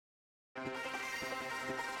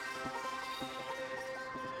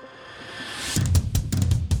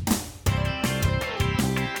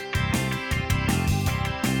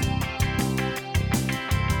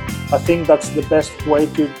I think that's the best way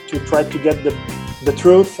to try to get the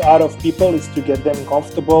truth out of people, is to get them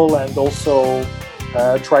comfortable, and also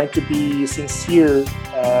trying to be sincere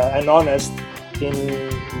and honest in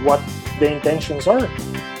what the intentions are.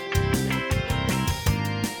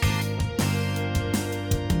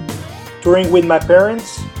 Touring with my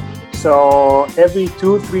parents, so every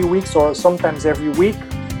 2-3 weeks, or sometimes every week,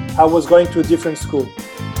 I was going to a different school.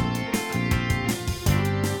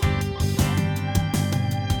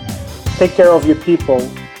 Take care of your people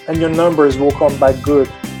and your numbers will come back good.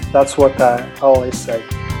 That's what I always say.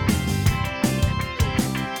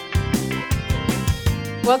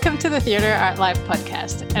 Welcome to the Theatre Art Live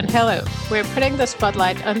podcast. And hello, we're putting the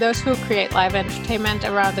spotlight on those who create live entertainment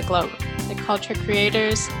around the globe, the culture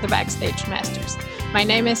creators, the backstage masters. My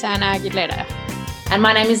name is Anna Aguilera. And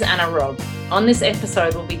my name is Anna Robb. On this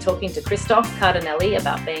episode, we'll be talking to Christophe Cardinelli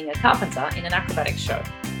about being a carpenter in an acrobatics show.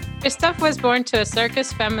 Christophe was born to a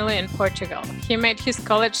circus family in Portugal. He made his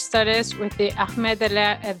college studies with the Armée de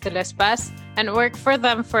l'Air et de l'Espace and worked for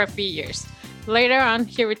them for a few years. Later on,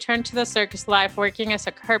 he returned to the circus life, working as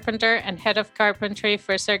a carpenter and head of carpentry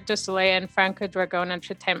for Cirque du Soleil and Franco Dragone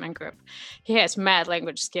Entertainment Group. He has mad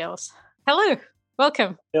language skills. Hello,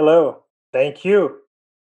 welcome. Hello, thank you.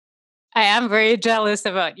 I am very jealous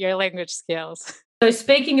about your language skills. So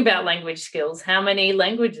speaking about language skills, how many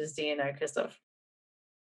languages do you know, Christophe?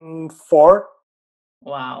 4.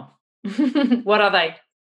 Wow. What are they?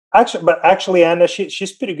 Actually, Anna,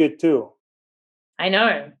 she's pretty good too. I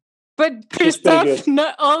know. But Christophe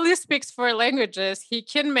not only speaks 4 languages, he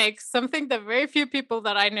can make something that very few people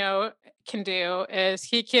that I know can do, is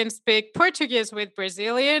he can speak Portuguese with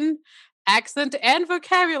Brazilian accent and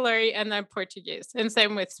vocabulary, and then Portuguese. And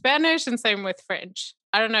same with Spanish and same with French.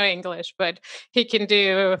 I don't know English, but he can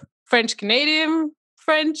do French-Canadian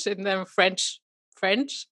French, and then French,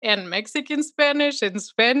 and Mexican Spanish, and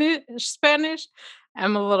Spanish.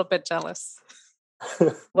 I'm a little bit jealous.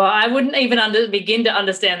 Well, I wouldn't even begin to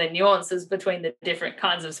understand the nuances between the different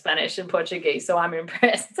kinds of Spanish and Portuguese, so I'm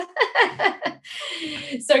impressed.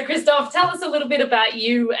 So, Christophe, tell us a little bit about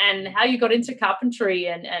you and how you got into carpentry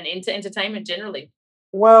and into entertainment generally.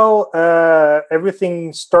 Well,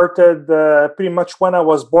 everything started pretty much when I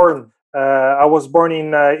was born. I was born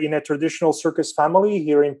in a traditional circus family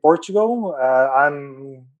here in Portugal.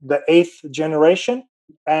 I'm the 8th generation.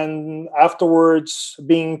 And afterwards,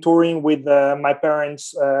 being touring with my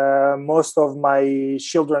parents most of my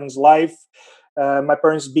children's life, my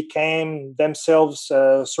parents became themselves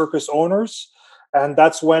circus owners. And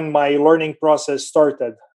that's when my learning process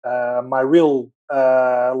started. My real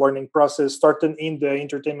learning process started in the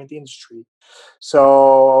entertainment industry.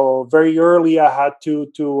 So very early, I had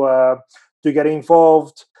to get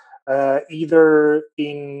involved either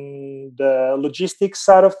in the logistics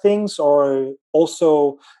side of things or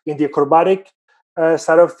also in the acrobatic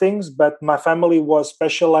side of things. But my family was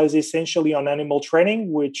specialized essentially on animal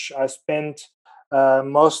training, which I spent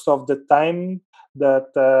most of the time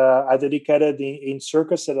that I dedicated in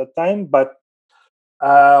circus at the time. But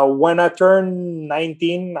when I turned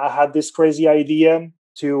 19, I had this crazy idea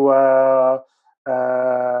to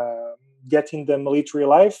get in the military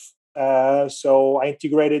life. So I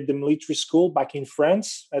integrated the military school back in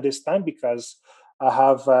France at this time because I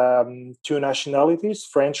have 2 nationalities,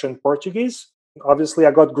 French and Portuguese. Obviously,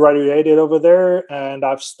 I got graduated over there, and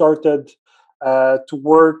I've started to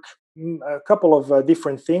work a couple of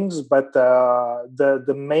different things, but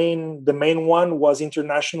the main one was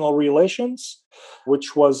international relations,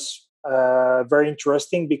 which was very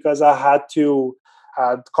interesting because I had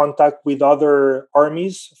contact with other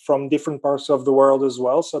armies from different parts of the world as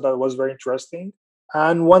well. So that was very interesting.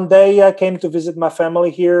 And one day I came to visit my family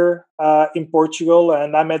here in Portugal,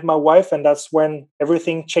 and I met my wife, and that's when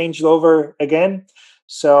everything changed over again.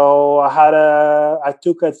 So I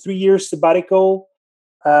took a 3-year sabbatical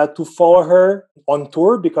to follow her on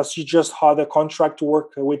tour because she just had a contract to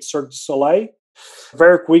work with Cirque du Soleil.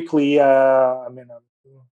 Very quickly, I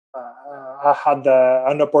had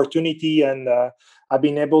an opportunity, and I've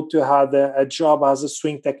been able to have a job as a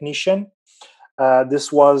swing technician.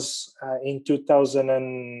 This was in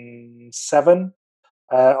 2007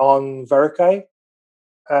 on Verkai.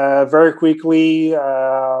 Very quickly,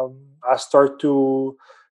 I started to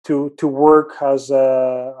work as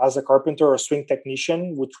a carpenter or swing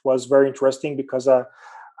technician, which was very interesting because I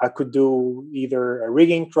could do either a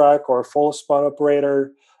rigging track or a full spot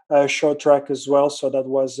operator show track as well. So that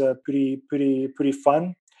was pretty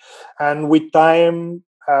fun. And with time,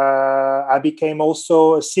 I became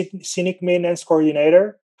also a scenic maintenance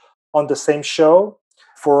coordinator on the same show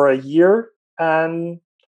for a year, and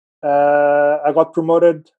I got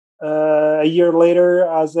promoted a year later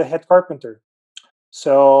as a head carpenter.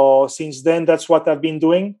 So since then, that's what I've been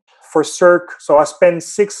doing for Cirque. So I spent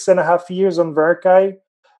 6.5 years on Verkai.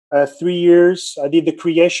 3 years, I did the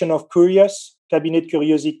creation of Curious, Cabinet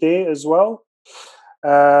Curiosité as well.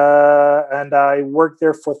 And I worked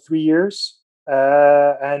there for 3 years.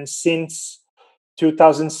 And since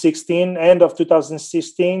 2016, end of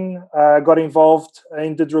 2016, got involved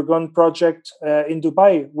in the Dragon project in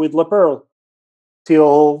Dubai with Le Pearl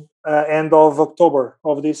till end of October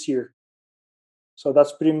of this year. So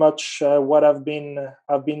that's pretty much what I've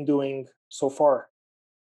been doing so far.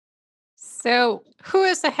 So, who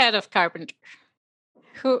is the head of carpentry?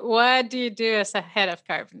 What do you do as a head of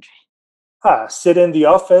carpentry? Sit in the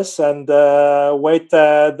office and wait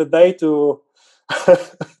the day to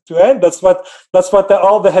to end. That's what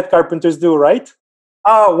all the head carpenters do, right?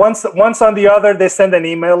 Once on the other, they send an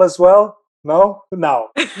email as well. No.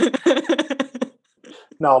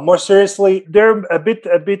 No, more seriously, there are a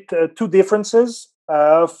bit two differences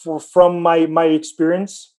from my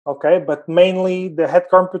experience. Okay, but mainly the head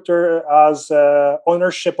carpenter has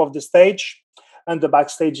ownership of the stage and the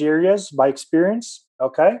backstage areas by experience.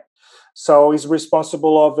 Okay, so he's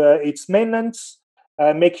responsible of its maintenance,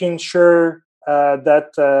 making sure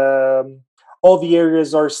that all the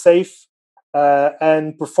areas are safe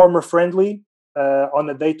and performer friendly on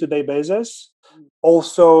a day-to-day basis.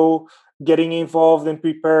 Also, getting involved and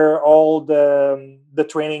prepare all the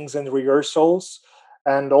trainings and rehearsals,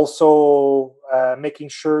 and also making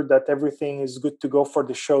sure that everything is good to go for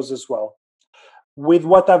the shows as well. With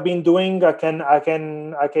what I've been doing, I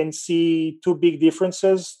can see two big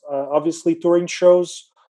differences. Obviously, touring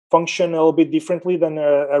shows function a little bit differently than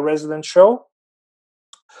a resident show.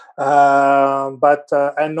 But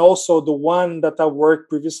and also the one that I worked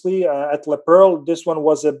previously at Le Pearl, this one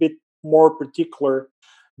was a bit more particular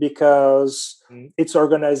because its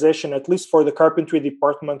organization, at least for the carpentry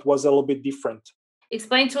department, was a little bit different.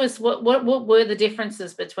 Explain to us what were the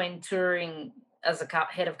differences between touring as a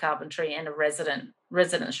head of carpentry and a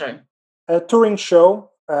resident show? A touring show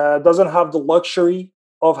doesn't have the luxury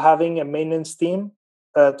of having a maintenance team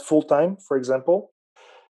at full time, for example.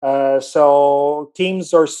 So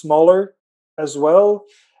teams are smaller as well,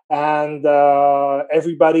 and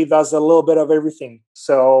everybody does a little bit of everything.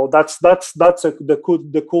 So that's the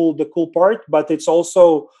cool part. But it's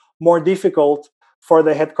also more difficult for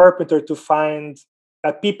the head carpenter to find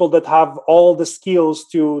people that have all the skills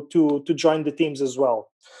to join the teams as well.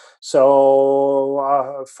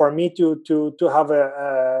 So for me to have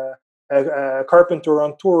a carpenter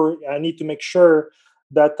on tour, I need to make sure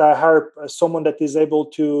that I hire someone that is able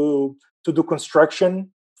to do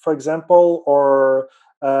construction, for example, or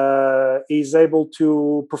is able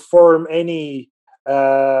to perform any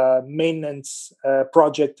maintenance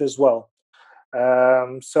project as well.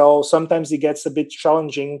 So sometimes it gets a bit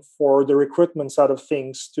challenging for the recruitment side of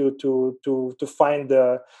things to find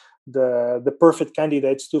the perfect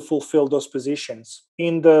candidates to fulfill those positions.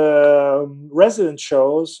 In the resident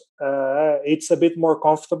shows, it's a bit more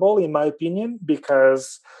comfortable, in my opinion,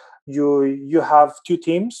 because you have two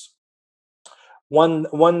teams. One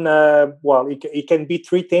well, it can be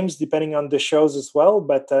three teams depending on the shows as well.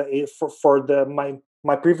 But for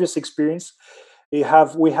my previous experience, we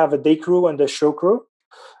have a day crew and a show crew.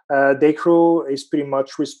 Day crew is pretty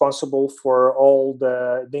much responsible for all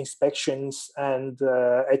the inspections and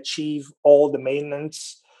achieve all the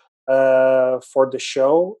maintenance for the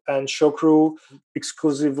show. And show crew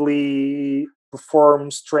exclusively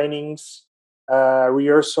performs trainings,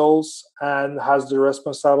 rehearsals, and has the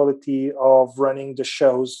responsibility of running the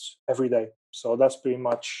shows every day. So that's pretty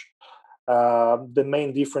much the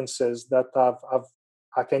main differences that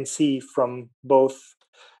I can see from both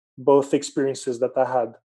experiences that I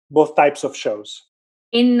had, both types of shows.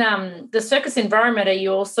 In the circus environment, are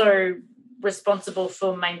you also responsible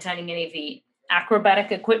for maintaining any of the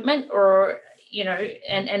acrobatic equipment, or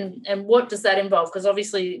and what does that involve? Because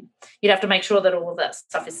obviously you'd have to make sure that all of that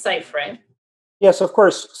stuff is safe, right? Yes, of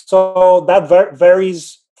course. So that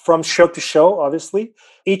varies from show to show. Obviously,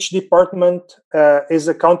 each department is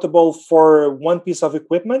accountable for one piece of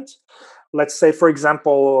equipment. Let's say, for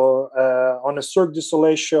example, on a Cirque du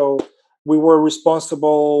Soleil show, we were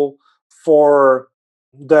responsible for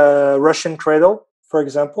the Russian cradle, for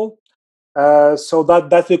example. So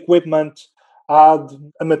that equipment had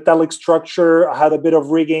a metallic structure, I had a bit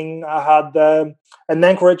of rigging, I had an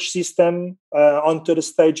anchorage system onto the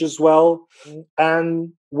stage as well.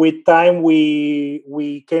 And with time,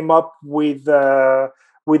 we came up with a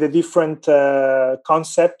different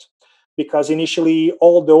concept, because initially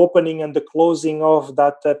all the opening and the closing of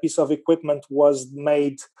that piece of equipment was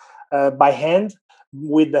made by hand.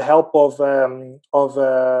 with the help of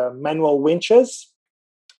manual winches,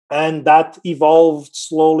 and that evolved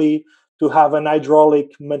slowly to have an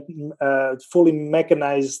hydraulic, fully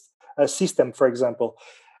mechanized system, for example.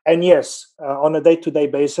 And yes, on a day-to-day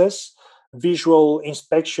basis, visual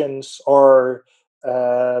inspections are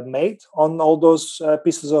made on all those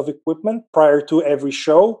pieces of equipment prior to every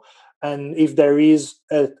show. And if there is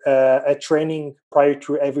a training prior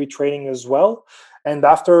to every training as well. And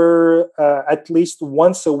after at least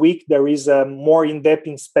once a week, there is a more in-depth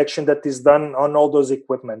inspection that is done on all those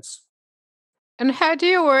equipments. And how do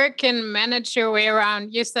you work and manage your way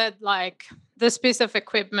around? You said like this piece of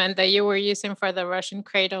equipment that you were using for the Russian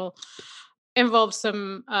cradle involves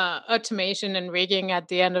some automation and rigging at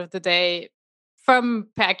the end of the day from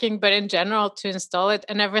packing, but in general to install it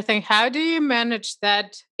and everything. How do you manage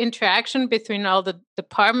that interaction between all the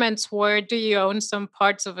departments? Where do you own some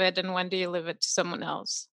parts of it, and when do you leave it to someone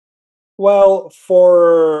else? Well,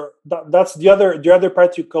 that's the other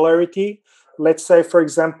particularity. Let's say, for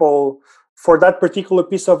example, for that particular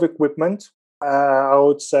piece of equipment, I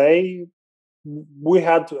would say we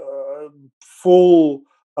had full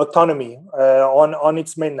autonomy on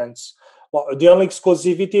its maintenance. Well, the only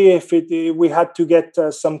exclusivity, if we had to get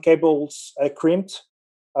some cables crimped,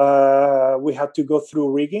 we had to go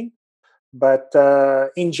through rigging. But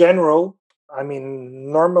in general, I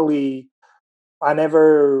mean, normally I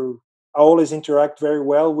always interact very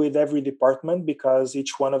well with every department because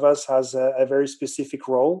each one of us has a very specific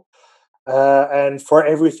role. And for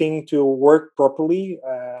everything to work properly,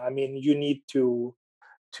 I mean, you need to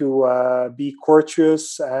be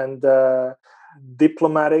courteous and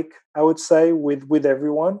diplomatic, I would say, with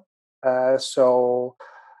everyone. So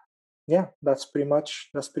yeah, that's pretty much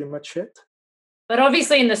it. But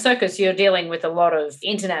obviously, in the circus, you're dealing with a lot of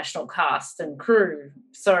international cast and crew,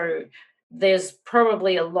 so there's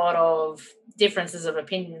probably a lot of differences of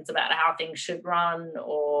opinions about how things should run,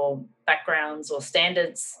 or backgrounds or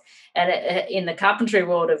standards. And in the carpentry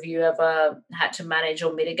world, have you ever had to manage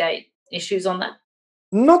or mitigate issues on that?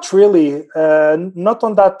 Not really, not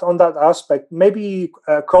on that aspect. Maybe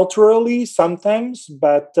culturally sometimes,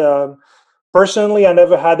 but personally, I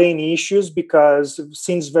never had any issues because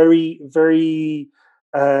since very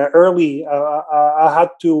early, I had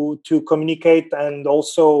to communicate and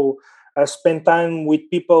also spend time with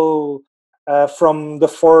people from the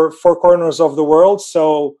four corners of the world.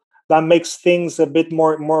 So that makes things a bit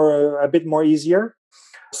more easier.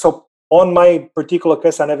 So on my particular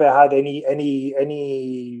case, I never had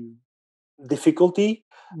any difficulty.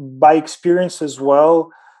 By experience as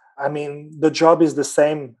well, I mean the job is the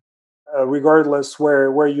same regardless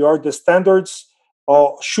where you are. The standards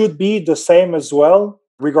should be the same as well,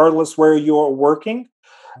 regardless where you are working.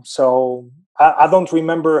 So I don't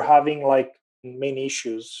remember having like many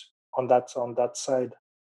issues on that side.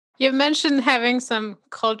 You mentioned having some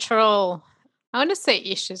cultural, I want to say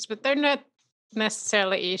issues, but they're not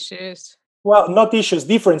necessarily issues. Well, not issues,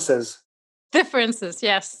 differences. Differences,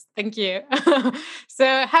 yes. Thank you.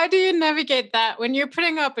 So, how do you navigate that when you're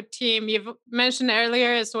putting up a team? You've mentioned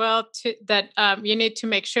earlier as well that you need to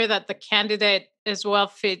make sure that the candidate is well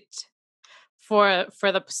fit for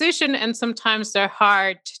the position, and sometimes they're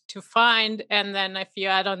hard to find. And then if you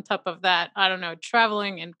add on top of that, I don't know,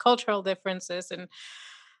 traveling and cultural differences, and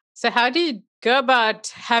so how do you go about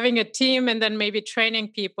having a team and then maybe training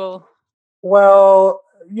people? Well,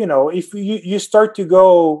 if you start to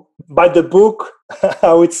go by the book,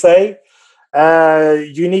 I would say,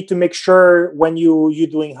 you need to make sure when you're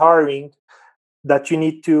doing hiring that you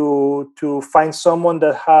need to find someone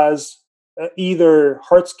that has either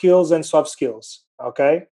hard skills and soft skills.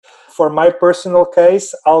 Okay. For my personal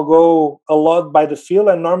case, I'll go a lot by the feel,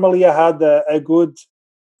 and normally I had a good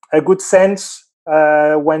sense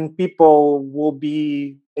when people will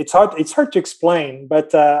be. It's hard to explain,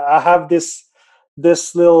 but I have this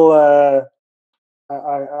little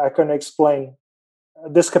I can explain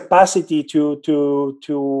this capacity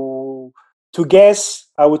to guess,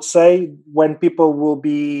 I would say, when people will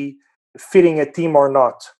be fitting a team or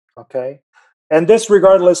not. Okay, and this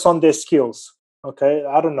regardless on their skills. Okay,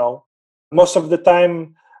 I don't know. Most of the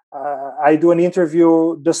time, I do an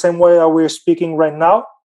interview the same way that we're speaking right now.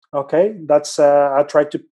 Okay, that's I try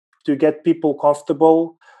to get people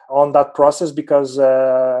comfortable on that process because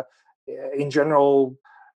in general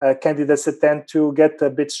candidates tend to get a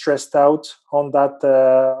bit stressed out on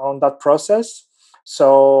that process.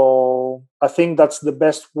 So I think that's the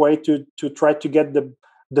best way to try to get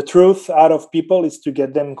the truth out of people, is to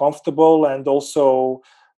get them comfortable, and also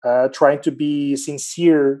trying to be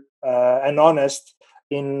sincere and honest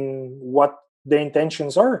in what their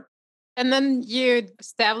intentions are. And then you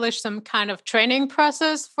establish some kind of training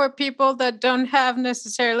process for people that don't have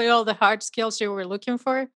necessarily all the hard skills you were looking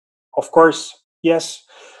for? Of course, yes.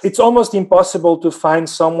 It's almost impossible to find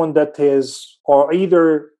someone that is or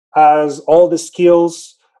either has all the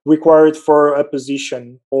skills required for a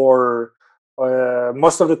position, or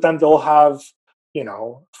most of the time they'll have,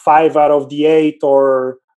 5 out of the 8,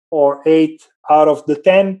 or 8 out of the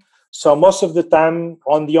 10. So most of the time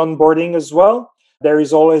on the onboarding as well, there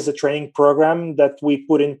is always a training program that we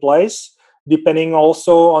put in place. Depending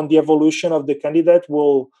also on the evolution of the candidate,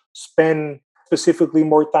 we'll spend specifically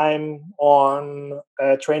more time on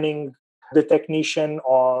training the technician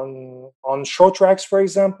on short tracks, for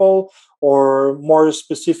example, or more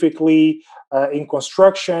specifically in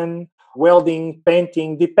construction, welding,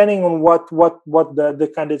 painting, depending on what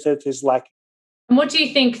the candidate is like. And what do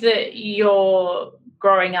you think that your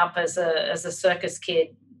growing up as a circus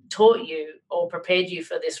kid taught you or prepared you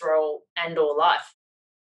for this role and or life?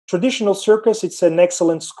 Traditional circus, it's an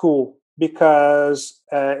excellent school because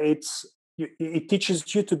it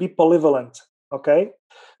teaches you to be polyvalent. Okay,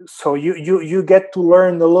 so you get to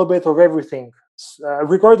learn a little bit of everything,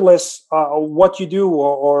 regardless what you do,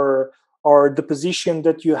 or the position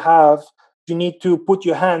that you have. You need to put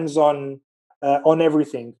your hands on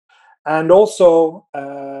everything. And also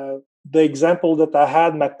the example that I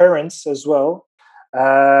had, my parents as well,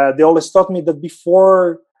 they always taught me that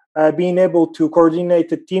before being able to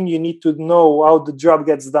coordinate a team, you need to know how the job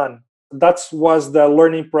gets done. That was the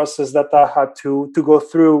learning process that I had to go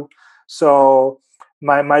through. So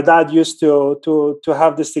my dad used to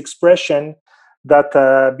have this expression that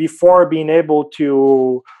before being able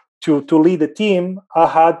to lead a team, I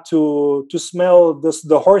had to smell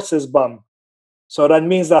the horse's bum. So that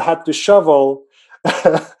means I had to shovel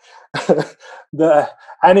the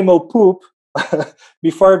animal poop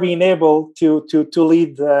before being able to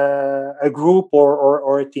lead a group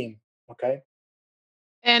or a team. Okay.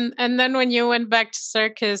 And then when you went back to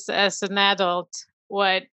circus as an adult,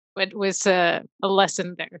 what was a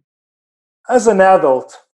lesson there? As an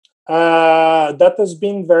adult, that has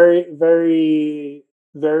been very, very,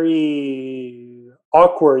 very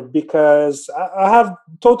awkward because I have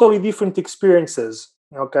totally different experiences.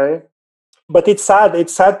 Okay, but it's sad.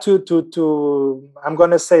 It's sad to I'm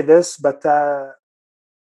gonna say this, but I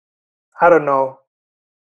don't know.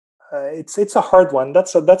 It's a hard one.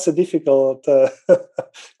 That's a difficult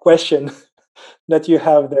question that you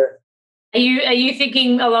have there. Are you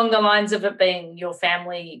thinking along the lines of it being your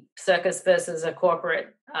family circus versus a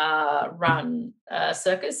corporate run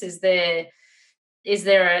circus? Is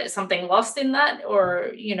there something lost in that,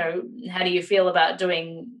 or how do you feel about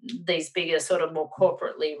doing these bigger, sort of more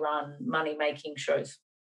corporately run money making shows?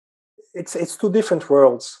 It's two different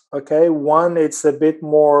worlds. Okay, one, it's a bit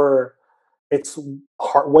more. It's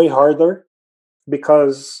way harder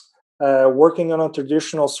because working on a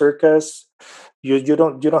traditional circus, you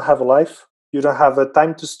don't have a life. You don't have a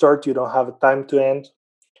time to start. You don't have a time to end.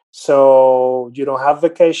 So you don't have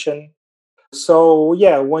vacation. So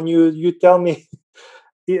yeah, when you tell me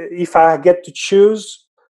if I get to choose,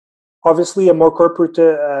 obviously a more corporate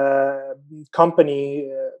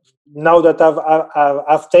company. Now that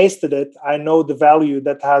I've tasted it, I know the value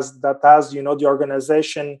that has the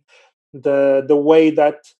organization, the way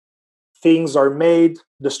that things are made,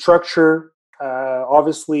 the structure.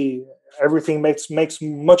 Obviously, everything makes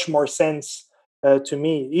much more sense to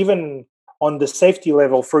me, even on the safety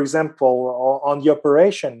level, for example, on the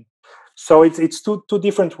operation. So it's two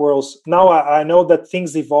different worlds. Now I know that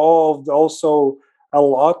things evolved also a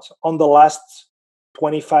lot on the last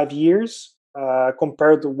 25 years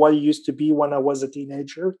compared to what it used to be when I was a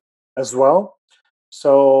teenager as well.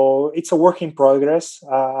 So it's a work in progress,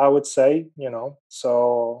 I would say,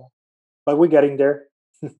 So, but we're getting there.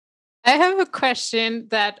 I have a question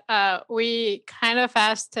that we kind of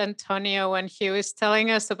asked Antonio when he was telling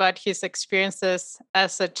us about his experiences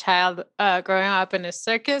as a child growing up in a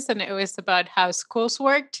circus, and it was about how schools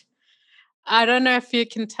worked. I don't know if you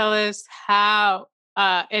can tell us how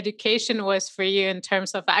education was for you in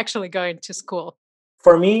terms of actually going to school.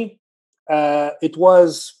 For me, it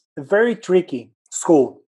was very tricky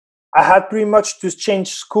school. I had pretty much to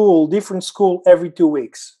change different school every 2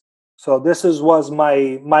 weeks. So this was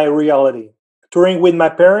my reality. Touring with my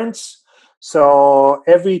parents, so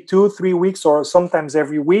every 2-3 weeks, or sometimes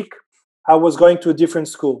every week, I was going to a different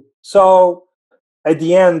school. So at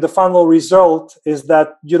the end, the final result is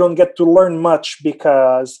that you don't get to learn much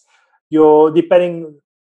because you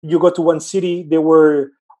go to one city, they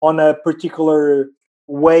were on a particular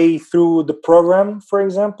way through the program. For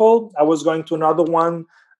example, I was going to another one,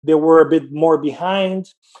 they were a bit more behind.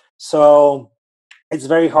 So it's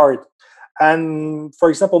very hard. And for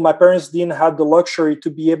example, my parents didn't have the luxury to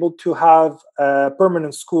be able to have a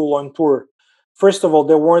permanent school on tour. First of all,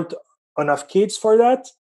 there weren't enough kids for that,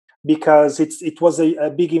 because it was a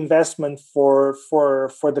big investment for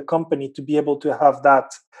the company to be able to have that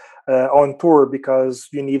on tour, because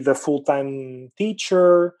you need the full-time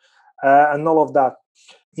teacher and all of that.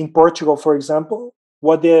 In Portugal, for example,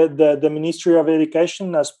 what the Ministry of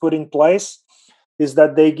Education has put in place is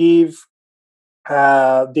that they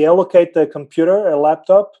allocate a computer, a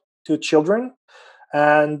laptop to children,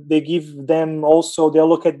 and they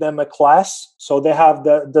allocate them a class, so they have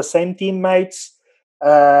the same teammates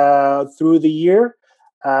through the year.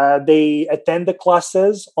 They attend the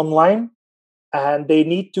classes online, and they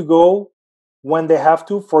need to go when they have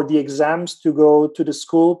to for the exams, to go to the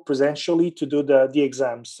school presentially to do the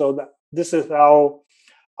exams. So this is how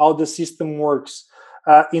the system works.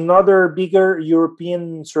 In other bigger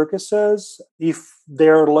European circuses, if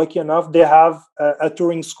they're lucky enough, they have a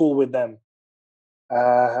touring school with them.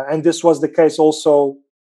 And this was the case also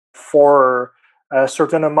for a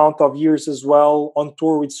certain amount of years as well on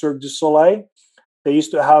tour with Cirque du Soleil. They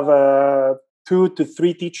used to have 2 to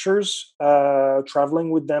 3 teachers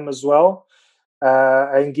traveling with them as well,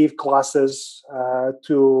 and give classes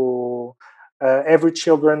to every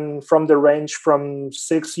children from the range from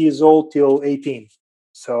 6 years old till 18.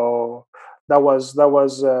 So that was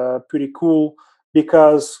pretty cool,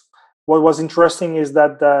 because what was interesting is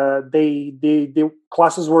that the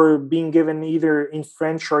classes were being given either in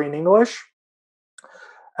French or in English,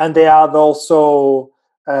 and they had also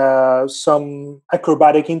some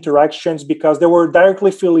acrobatic interactions, because they were directly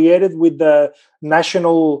affiliated with the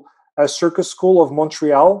National Circus School of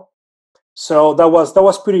Montreal. So that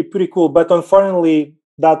was pretty cool. But unfortunately,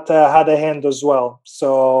 that had a hand as well.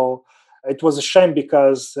 So it was a shame,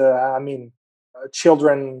 because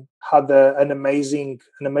children had an amazing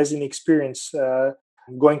experience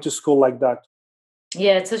going to school like that.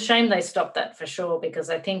 Yeah, it's a shame they stopped that for sure, because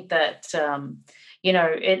I think that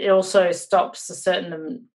it also stops a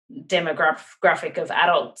certain demographic of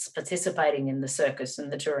adults participating in the circus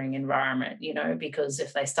and the touring environment. Because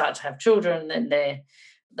if they start to have children, then they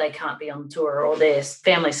can't be on tour, or their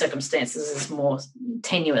family circumstances is more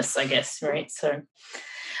tenuous, I guess, right? So,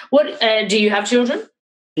 what do you have children?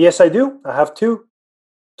 Yes, I do. I have two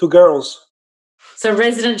girls. So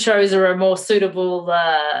resident shows are a more suitable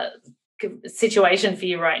situation for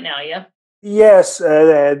you right now, yeah? Yes,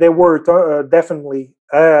 they were definitely.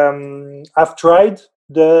 I've tried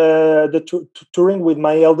the touring with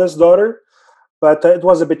my eldest daughter, but it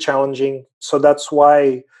was a bit challenging. So that's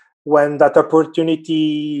why when that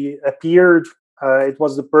opportunity appeared, it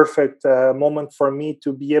was the perfect moment for me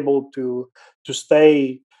to be able to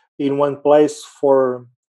stay in one place for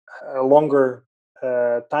a longer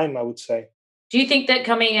time, I would say. Do you think that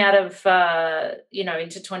coming out of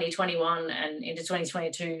into 2021 and into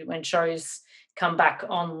 2022, when shows come back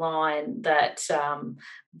online, that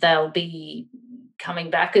they'll be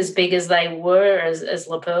coming back as big as they were as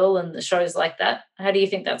La Perle and the shows like that? How do you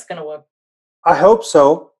think that's going to work? I hope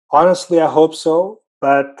so. Honestly, I hope so.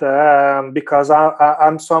 But because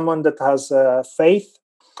I'm someone that has faith.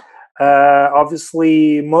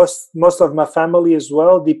 Obviously, most of my family as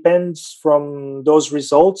well depends from those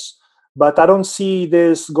results. But I don't see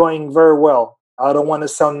this going very well. I don't want to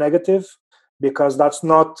sound negative, because that's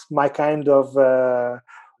not my kind of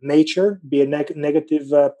nature, be a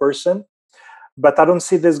negative person. But I don't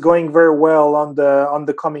see this going very well on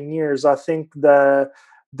the coming years. I think the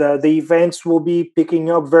events will be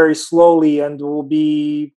picking up very slowly, and will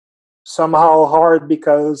be somehow hard,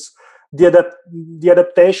 because the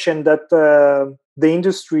adaptation that the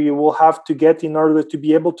industry will have to get in order to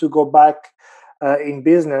be able to go back in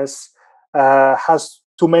business has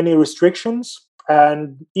too many restrictions.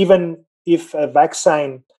 And even if a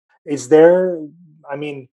vaccine is there,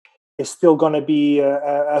 it's still going to be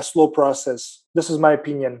a slow process. This is my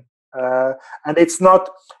opinion, and it's not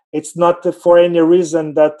for any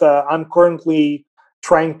reason that I'm currently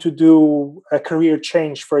trying to do a career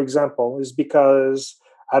change, for example. Is because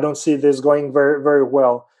I don't see this going very, very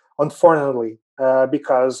well, unfortunately,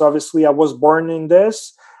 because obviously I was born in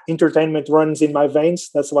this. Entertainment runs in my veins.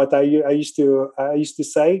 That's what I used to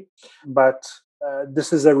say. But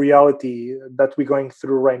this is a reality that we're going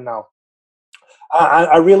through right now.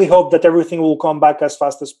 I really hope that everything will come back as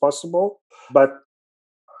fast as possible, but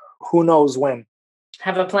who knows when.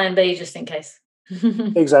 Have a plan B just in case.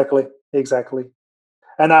 Exactly.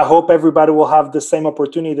 And I hope everybody will have the same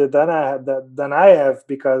opportunity than I have,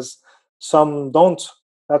 because some don't.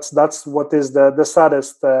 That's what is the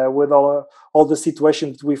saddest with all the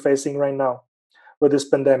situation that we're facing right now with this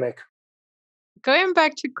pandemic. Going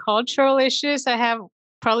back to cultural issues, I have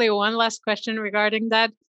probably one last question regarding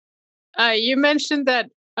that. You mentioned that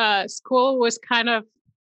school was kind of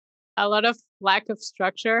a lot of lack of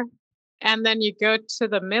structure. And then you go to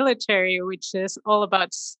the military, which is all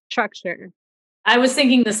about structure. I was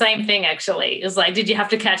thinking the same thing, actually. It was like, did you have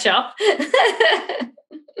to catch up?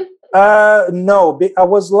 No, I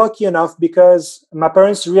was lucky enough because my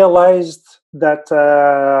parents realized that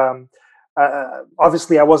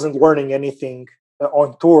obviously I wasn't learning anything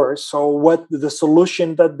on tour. So what the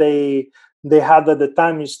solution that they had at the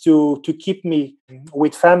time is to keep me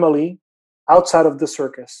with family outside of the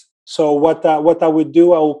circus. So what I would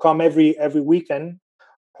do, I will come every weekend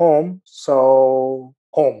home. So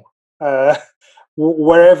home,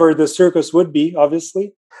 wherever the circus would be,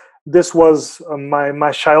 obviously. This was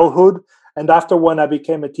my childhood, and after when I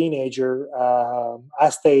became a teenager, I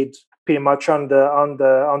stayed pretty much on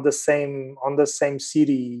the same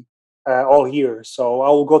city all year. So I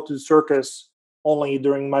will go to the circus only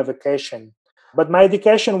during my vacation. But my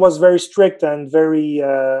education was very strict and very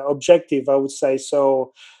objective, I would say.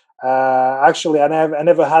 So actually, I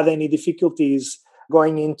never had any difficulties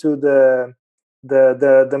going into the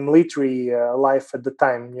military life at the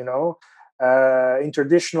time. In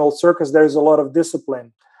traditional circus, there's a lot of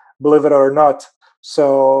discipline, believe it or not.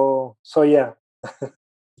 So yeah.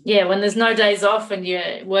 Yeah, when there's no days off and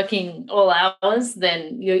you're working all hours,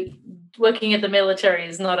 then you're working at the military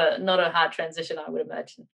is not a hard transition, I would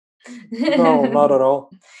imagine. No, not at all.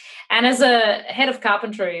 And as a head of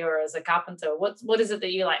carpentry or as a carpenter, what is it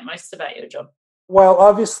that you like most about your job? Well,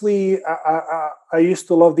 obviously, I used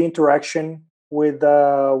to love the interaction with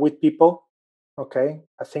people. Okay,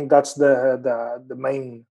 I think that's the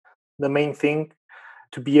main thing,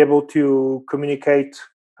 to be able to communicate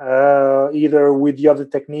either with the other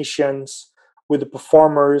technicians, with the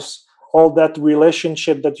performers, all that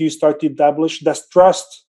relationship that you start to establish. That's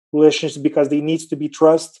trust relationship, because there needs to be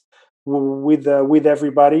trust with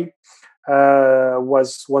everybody.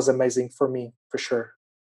 Was amazing for me, for sure.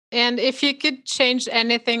 And if you could change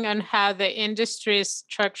anything on how the industry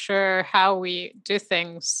structure, how we do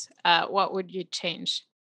things, what would you change?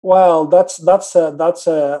 Well, that's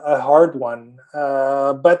a hard one.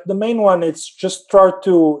 But the main one, it's just try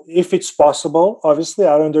to, if it's possible. Obviously,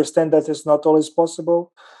 I understand that it's not always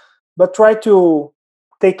possible, but try to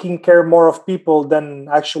taking care more of people than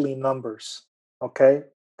actually numbers. Okay,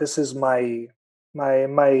 this is my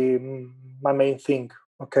main thing.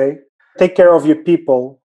 Okay, take care of your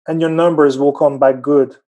people, and your numbers will come back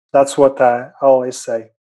good. That's what I always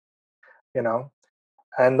say.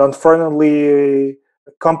 And unfortunately,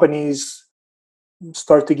 companies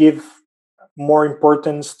start to give more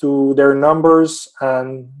importance to their numbers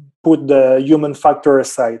and put the human factor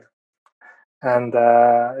aside. And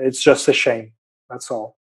it's just a shame. That's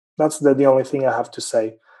all. That's the only thing I have to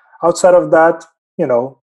say. Outside of that,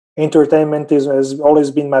 entertainment has always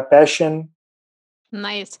been my passion.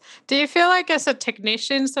 Nice. Do you feel like as a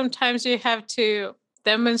technician, sometimes you have to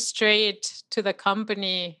demonstrate to the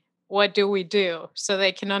company what do we do, so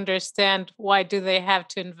they can understand why do they have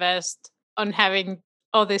to invest on having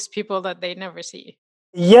all these people that they never see?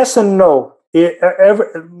 Yes and no.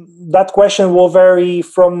 That question will vary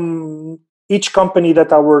from each company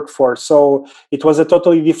that I work for. So it was a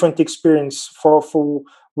totally different experience for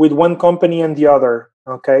with one company and the other.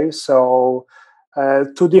 Okay, so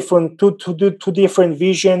two different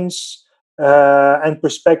visions and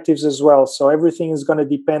perspectives as well. So everything is going to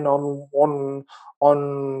depend on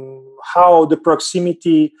how the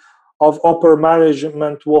proximity of upper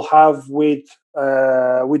management will have with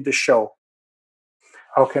the show.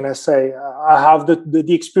 How can I say? I have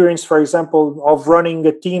the experience, for example, of running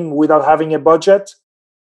a team without having a budget,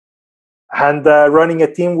 and running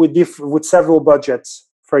a team with several budgets,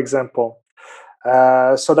 for example.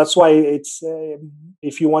 So that's why it's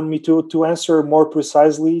if you want me to answer more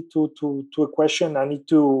precisely to a question, I need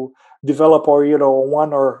to develop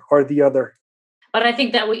one or the other. But I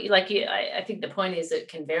think that I think the point is it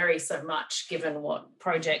can vary so much given what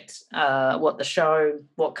project, what the show,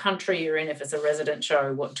 what country you're in, if it's a resident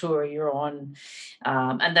show, what tour you're on.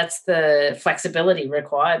 And that's the flexibility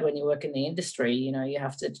required when you work in the industry. You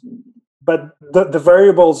have to. But the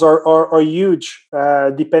variables are huge,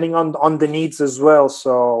 depending on the needs as well.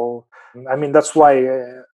 So, I mean, that's why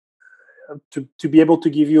to be able to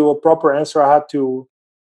give you a proper answer, I had to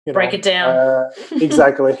break it down.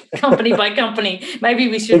 Exactly. Company by company. Maybe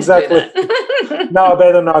we shouldn't do that. No,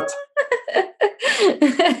 better not.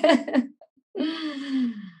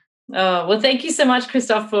 Oh, well, thank you so much,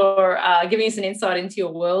 Christophe, for giving us an insight into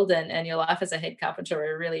your world and your life as a head carpenter. I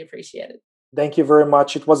really appreciate it. Thank you very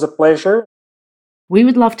much. It was a pleasure. We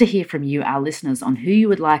would love to hear from you, our listeners, on who you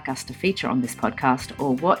would like us to feature on this podcast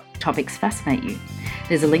or what topics fascinate you.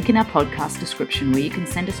 There's a link in our podcast description where you can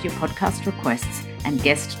send us your podcast requests and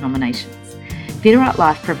guest nominations. Theatre Art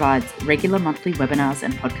Life provides regular monthly webinars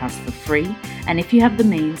and podcasts for free, and if you have the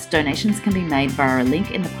means, donations can be made via a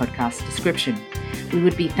link in the podcast description. We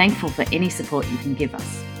would be thankful for any support you can give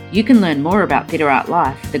us. You can learn more about Theatre Art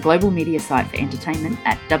Life, the global media site for entertainment,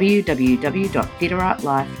 at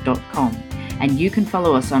www.theatreartlife.com, and you can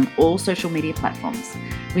follow us on all social media platforms.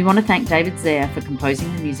 We want to thank David Zaire for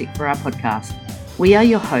composing the music for our podcast. We are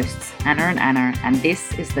your hosts, Anna and Anna, and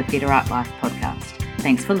this is the Theatre Art Life podcast.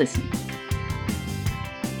 Thanks for listening.